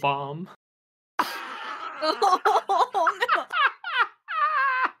 "I'm the bomb." Oh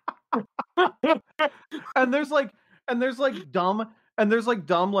no. and there's like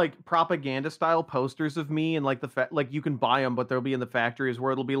dumb like propaganda style posters of me and like like you can buy them, but they'll be in the factories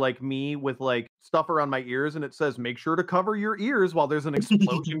where it'll be like me with like stuff around my ears and it says make sure to cover your ears while there's an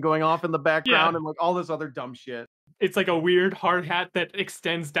explosion going off in the background and like all this other dumb shit. It's like a weird hard hat that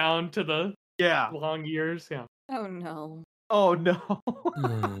extends down to the Yeah. long ears. Yeah. Oh no. Oh no.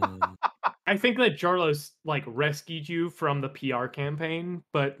 I think that Jarlos like rescued you from the PR campaign,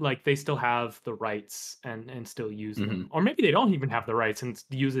 but like they still have the rights and still use them. Or maybe they don't even have the rights and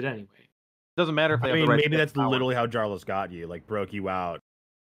use it anyway. Doesn't matter if they I have mean, the rights maybe to that's power. literally how Jarlos got you, like broke you out.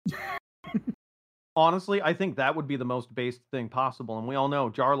 Honestly, I think that would be the most based thing possible, and we all know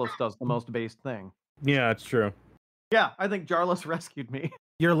Jarlos does the most based thing. Yeah, it's true. Yeah, I think Jarlos rescued me.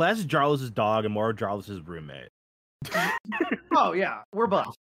 You're less Jarlos' dog and more Jarlos' roommate. Oh yeah, we're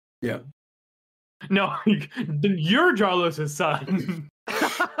buds. Yeah. No, you're Jarlos' son.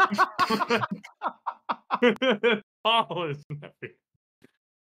 Paul is nephew.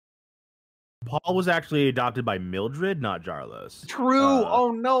 Paul was actually adopted by Mildred, not Jarlos. True.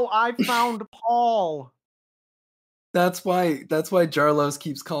 Oh no, I found Paul. That's why Jarlos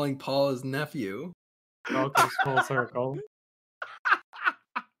keeps calling Paul his nephew. All comes full circle.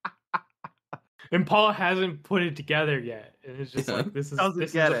 And Paul hasn't put it together yet. And it's just like this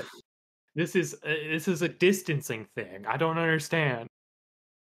is a distancing thing. I don't understand.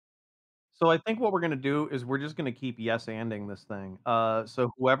 So I think what we're gonna do is we're just gonna keep yes-anding this thing.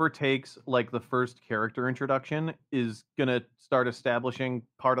 So whoever takes like the first character introduction is gonna start establishing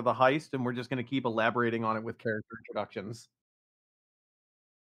part of the heist, and we're just gonna keep elaborating on it with character introductions.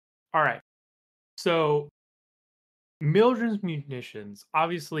 All right. So Mildred's munitions,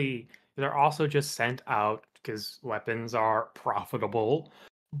 obviously, they're also just sent out because weapons are profitable.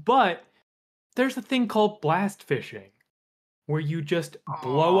 But there's a thing called blast fishing, where you just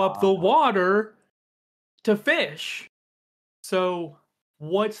blow up the water to fish. So,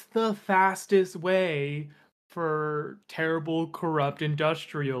 what's the fastest way for terrible, corrupt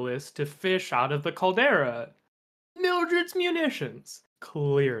industrialists to fish out of the caldera? Mildred's munitions,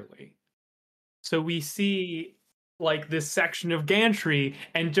 clearly. So we see like this section of gantry,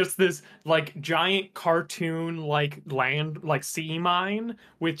 and just this like giant cartoon like land like sea mine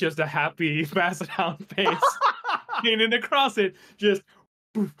with just a happy Macedon face painted across it, just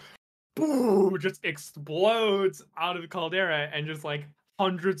poof, poof, just explodes out of the caldera, and just like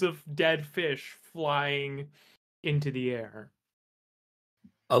hundreds of dead fish flying into the air.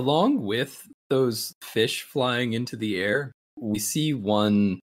 Along with those fish flying into the air, we see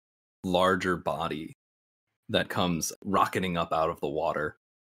one larger body that comes rocketing up out of the water.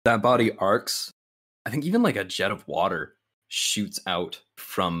 That body arcs. I think even like a jet of water shoots out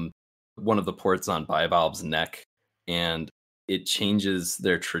from one of the ports on Bivalve's neck, and it changes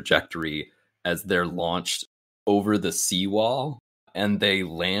their trajectory as they're launched over the seawall, and they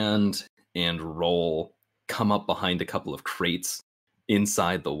land and roll, come up behind a couple of crates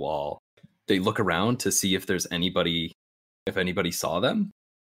inside the wall. They look around to see if there's anybody, if anybody saw them,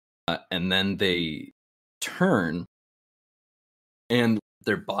 and then they turn, and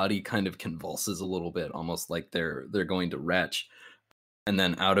their body kind of convulses a little bit, almost like they're going to retch. And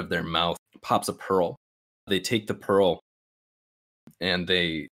then out of their mouth pops a pearl. They take the pearl and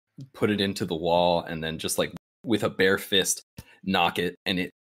they put it into the wall, and then just like with a bare fist knock it, and it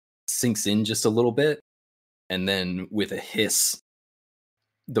sinks in just a little bit. And then with a hiss,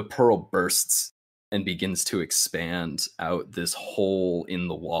 the pearl bursts and begins to expand out this hole in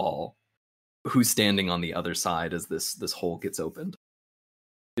the wall. Who's standing on the other side as this hole gets opened?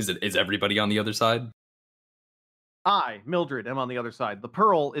 Is everybody on the other side? I, Mildred, am on the other side. The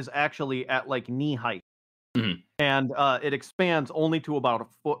pearl is actually at like knee height. Mhm. And it expands only to about a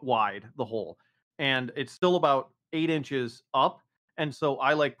foot wide, the hole. And it's still about 8 inches up. And so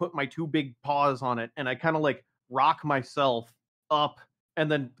I like put my 2 big paws on it, and I kind of like rock myself up and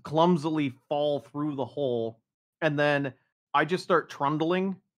then clumsily fall through the hole. And then I just start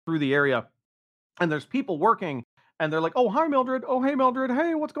trundling through the area. And there's people working, and they're like, "Oh, hi, Mildred. Oh, hey, Mildred.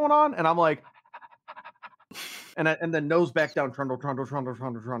 Hey, what's going on?" And I'm like, and then nose back down, trundle, trundle, trundle,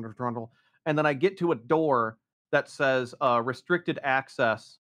 trundle, trundle, trundle. And then I get to a door that says restricted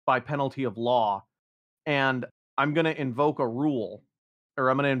access by penalty of law. And I'm going to invoke a rule, or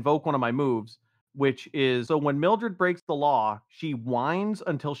I'm going to invoke one of my moves, which is, so when Mildred breaks the law, she whines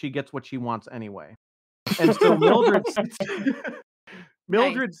until she gets what she wants anyway. And so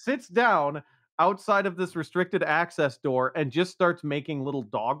Mildred sits down outside of this restricted access door and just starts making little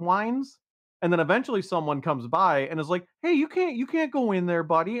dog whines. And then eventually someone comes by and is like, "Hey, you can't go in there,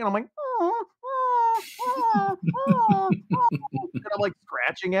 buddy." And I'm like, "Oh, oh, oh, oh, oh," and I'm like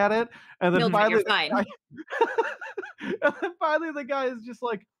scratching at it. And then Mildred, you're finally, fine. and then finally the guy is just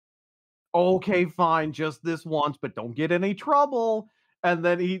like, "Okay, fine, just this once, but don't get any trouble." And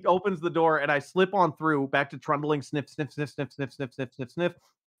then he opens the door, and I slip on through back to trundling, sniff, sniff, sniff, sniff, sniff, sniff, sniff, sniff, sniff.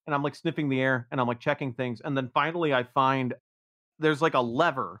 And I'm like sniffing the air, and I'm like checking things. And then finally I find there's like a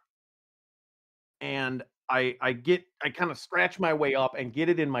lever, and I kind of scratch my way up and get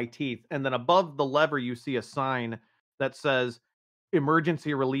it in my teeth. And then above the lever, you see a sign that says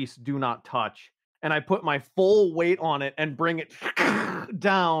 "Emergency release, do not touch." And I put my full weight on it and bring it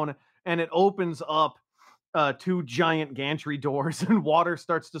down, and it opens up 2 giant gantry doors, and water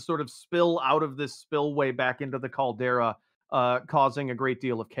starts to sort of spill out of this spillway back into the caldera, causing a great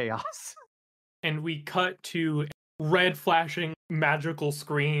deal of chaos. And we cut to red flashing magical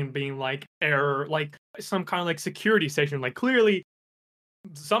screen being like error, like some kind of like security station. Like clearly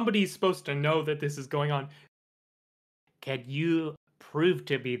somebody's supposed to know that this is going on. Can you prove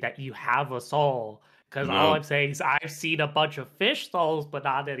to me that you have a soul? Because all No. I'm saying is I've seen a bunch of fish souls, but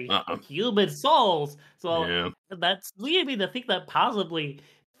not any Uh-uh. human souls. So Yeah. that's leading me to think that possibly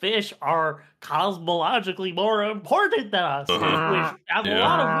fish are cosmologically more important than us, which has a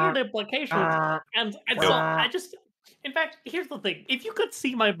lot of weird implications. And so I just, in fact, here's the thing: if you could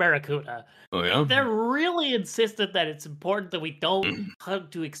see my barracuda, Oh yeah. they're really insistent that it's important that we don't come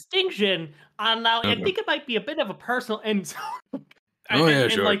to extinction. Now, I Okay. think it might be a bit of a personal and. Oh, yeah,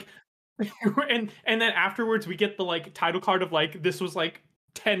 and sure. like, and then afterwards we get the like title card of like this was like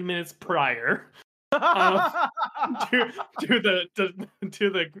 10 minutes prior to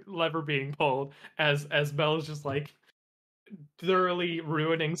the lever being pulled as Belle is just like thoroughly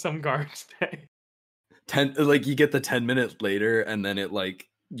ruining some guard's day. 10, like you get the 10 minutes later, and then it like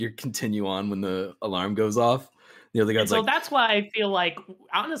you continue on when the alarm goes off. The other And guy's so like, that's why I feel like,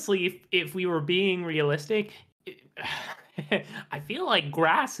 honestly, if we were being realistic, I feel like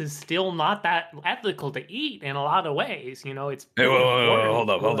grass is still not that ethical to eat in a lot of ways. You know, it's "Hey, really whoa, important hold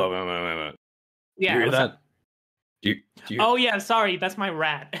up, for- wait. Do Yeah, you hear what's up? that? Do you? Oh yeah, sorry, that's my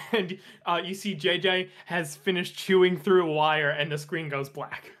rat. And you see JJ has finished chewing through a wire, and the screen goes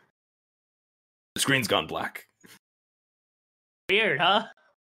black. The screen's gone black. Weird, huh?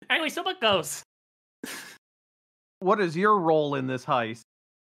 Anyway, so what goes? What is your role in this heist,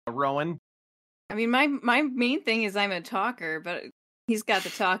 Rowan? I mean, my main thing is I'm a talker, but he's got the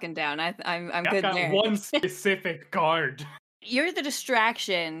talking down. I'm I've good got there. one specific guard. You're the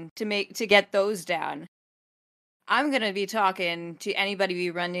distraction to get those down. I'm gonna be talking to anybody we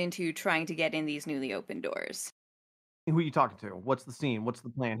run into trying to get in these newly opened doors. Who are you talking to? What's the scene? What's the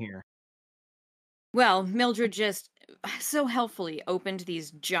plan here? Well, Mildred just so helpfully opened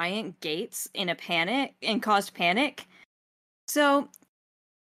these giant gates in a panic and caused panic. So,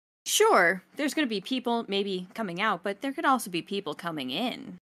 sure, there's going to be people maybe coming out, but there could also be people coming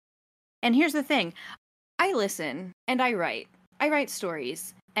in. And here's the thing. I listen and I write. I write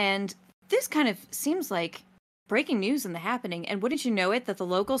stories. And this kind of seems like breaking news in the happening. And wouldn't you know it, that the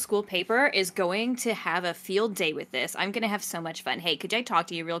local school paper is going to have a field day with this. I'm going to have so much fun. Hey, could I talk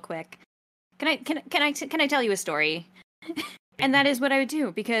to you real quick? Can I tell you a story? And that is what I would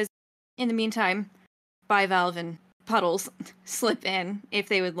do, because in the meantime, Bivalve and Puddles slip in if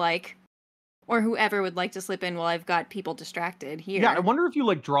they would like, or whoever would like to slip in while I've got people distracted here. Yeah, I wonder if you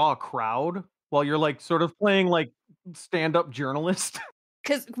like draw a crowd while you're like sort of playing like stand-up journalist.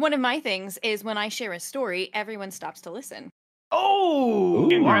 Because one of my things is when I share a story, everyone stops to listen. Oh,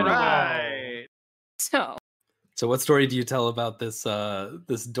 Ooh. all right. So what story do you tell about this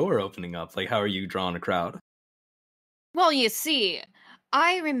this door opening up? Like, how are you drawing a crowd? well, you see,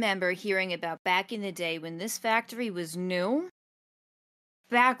 I remember hearing about back in the day when this factory was new.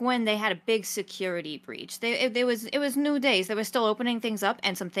 Back when they had a big security breach. It was new days. They were still opening things up,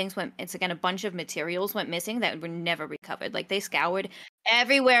 and some things went. It's again a bunch of materials went missing that were never recovered. Like they scoured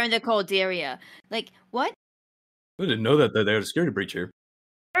everywhere in the Calderia. Like what? I didn't know that there was a security breach here.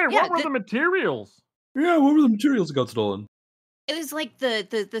 Hey, Yeah, what were the materials? Yeah, what were the materials that got stolen? It was like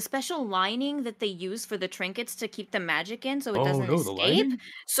the special lining that they use for the trinkets to keep the magic in, so it doesn't the escape. lining?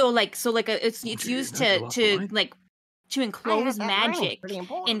 So it's geez, used that's a lot to of line. like to enclose magic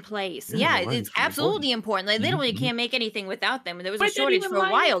in place. Yeah, the lining's it's pretty absolutely important. They literally Mhm. can't make anything without them. There was a Where did shortage even for a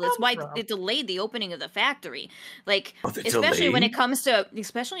lining while. That's come why from? it delayed the opening of the factory. Like Oh, they especially when it delayed?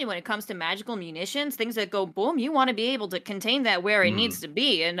 especially when it comes to magical munitions, things that go boom, you want to be able to contain that where it needs to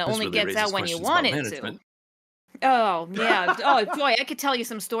be, and it This only really gets out raises when you questions want about it management. to. Oh yeah. Oh boy, I could tell you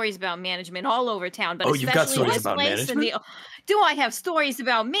some stories about management all over town, but Oh, you've got especially stories this about place and management? do I have stories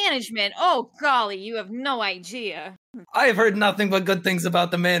about management? Oh golly, you have no idea. I've heard nothing but good things about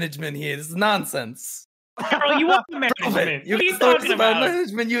the management here. This is nonsense. Carl, you want the Prove management. it. You What are you got stories talking about about?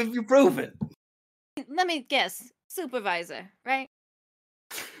 management. You prove it. Let me guess. Supervisor, right?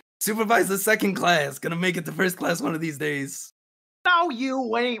 Supervisor second class. Gonna make it to first class one of these days. No,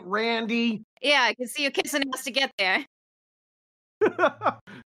 you ain't, Randy. Yeah, I can see you kissing ass to get there.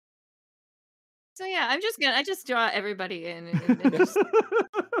 So yeah, I just draw everybody in and just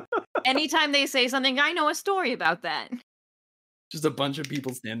anytime they say something, I know a story about that. Just a bunch of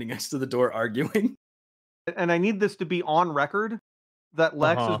people standing next to the door arguing. And I need this to be on record that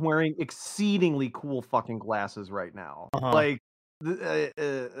Lex Uh-huh. is wearing exceedingly cool fucking glasses right now. Uh-huh. Like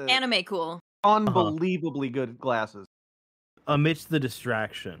Anime cool. unbelievably good glasses. Amidst the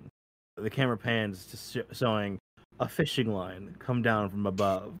distraction, the camera pans to showing a fishing line come down from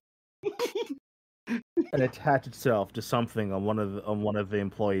above and attach itself to something on one of the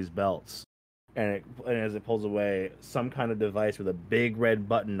employees' belts. And as it pulls away, some kind of device with a big red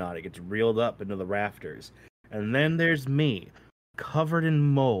button on it gets reeled up into the rafters. And then there's me, covered in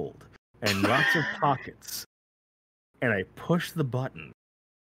mold and lots of pockets. And I push the button.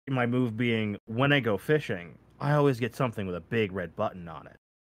 My move being, when I go fishing, I always get something with a big red button on it.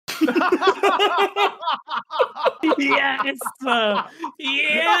 Yes!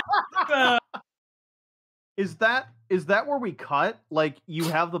 Yes! Is that where we cut? Like you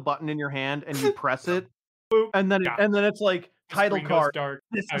have the button in your hand and you press it, and then it's like title Screen goes card. dark.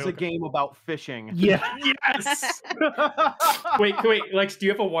 This is Title a card. game about fishing. Yeah. Yes! Wait, Lex, do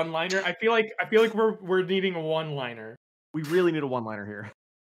you have a one-liner? I feel like we're needing a one-liner. We really need a one-liner here.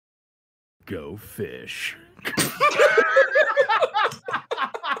 Go fish.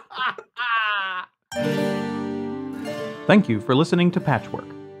 Thank you for listening to Patchwork.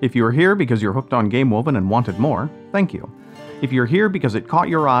 If you're here because you're hooked on Gamewoven and wanted more, thank you. If you're here because it caught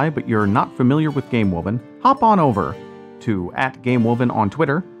your eye but you're not familiar with Gamewoven, hop on over to @Gamewoven on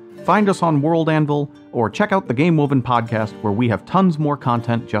Twitter, find us on World Anvil, or check out the Gamewoven podcast where we have tons more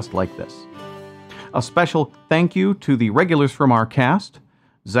content just like this. A special thank you to the regulars from our cast,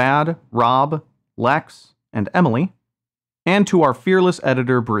 Zad, Rob, Lex, and Emily, and to our fearless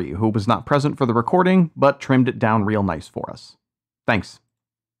editor, Bree, who was not present for the recording but trimmed it down real nice for us. Thanks.